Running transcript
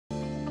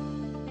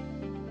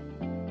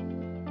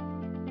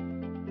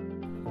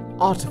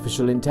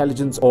Artificial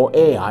intelligence, or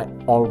AI,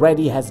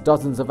 already has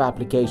dozens of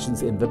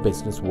applications in the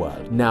business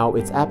world. Now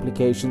its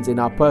applications in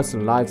our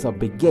personal lives are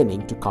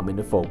beginning to come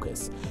into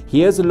focus.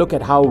 Here's a look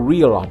at how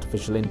real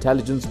artificial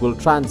intelligence will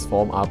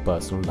transform our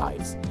personal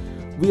lives.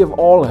 We have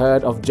all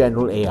heard of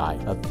general AI,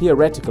 a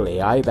theoretical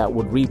AI that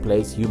would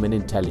replace human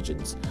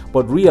intelligence.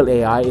 But real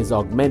AI is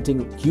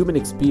augmenting human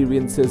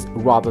experiences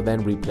rather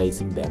than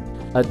replacing them.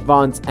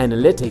 Advanced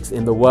analytics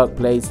in the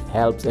workplace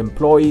helps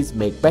employees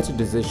make better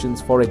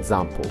decisions. For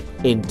example,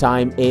 in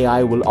time,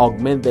 AI will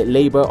augment the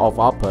labor of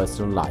our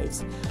personal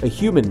lives. A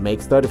human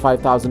makes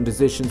 35,000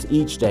 decisions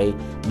each day,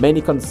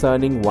 many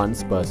concerning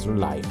one's personal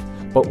life.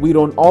 But we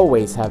don't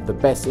always have the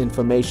best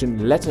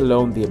information, let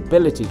alone the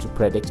ability to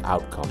predict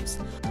outcomes.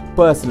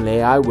 Personal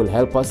AI will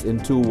help us in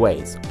two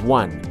ways.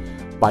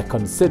 1. By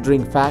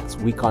considering facts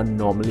we can't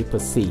normally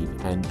perceive,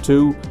 and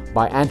 2.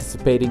 By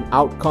anticipating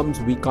outcomes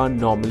we can't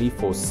normally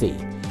foresee.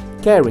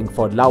 Caring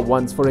for loved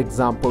ones, for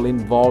example,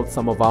 involves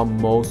some of our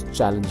most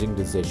challenging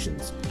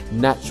decisions.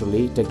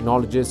 Naturally,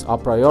 technologists are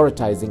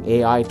prioritizing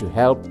AI to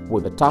help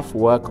with the tough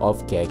work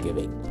of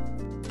caregiving.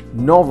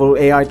 Novel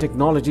AI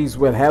technologies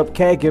will help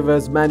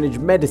caregivers manage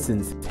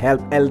medicines,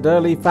 help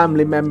elderly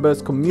family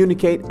members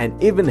communicate, and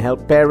even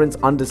help parents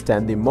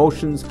understand the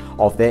emotions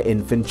of their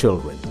infant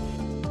children.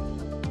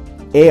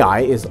 AI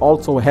is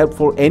also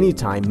helpful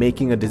anytime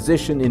making a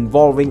decision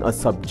involving a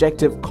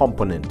subjective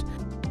component.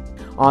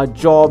 Our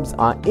jobs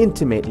are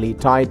intimately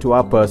tied to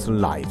our personal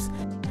lives,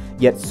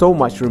 yet so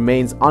much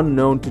remains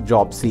unknown to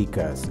job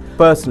seekers.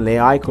 Personal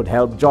AI could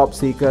help job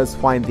seekers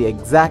find the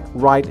exact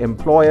right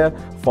employer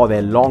for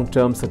their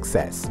long-term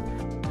success.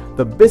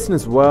 The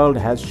business world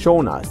has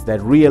shown us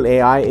that real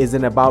AI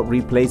isn't about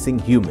replacing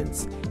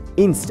humans.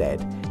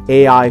 Instead,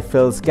 AI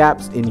fills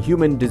gaps in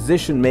human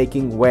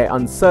decision-making where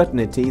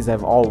uncertainties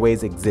have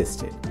always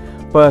existed.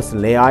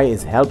 Personal AI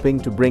is helping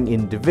to bring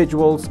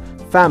individuals,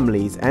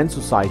 families, and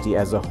society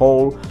as a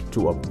whole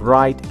to a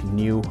bright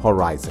new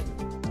horizon.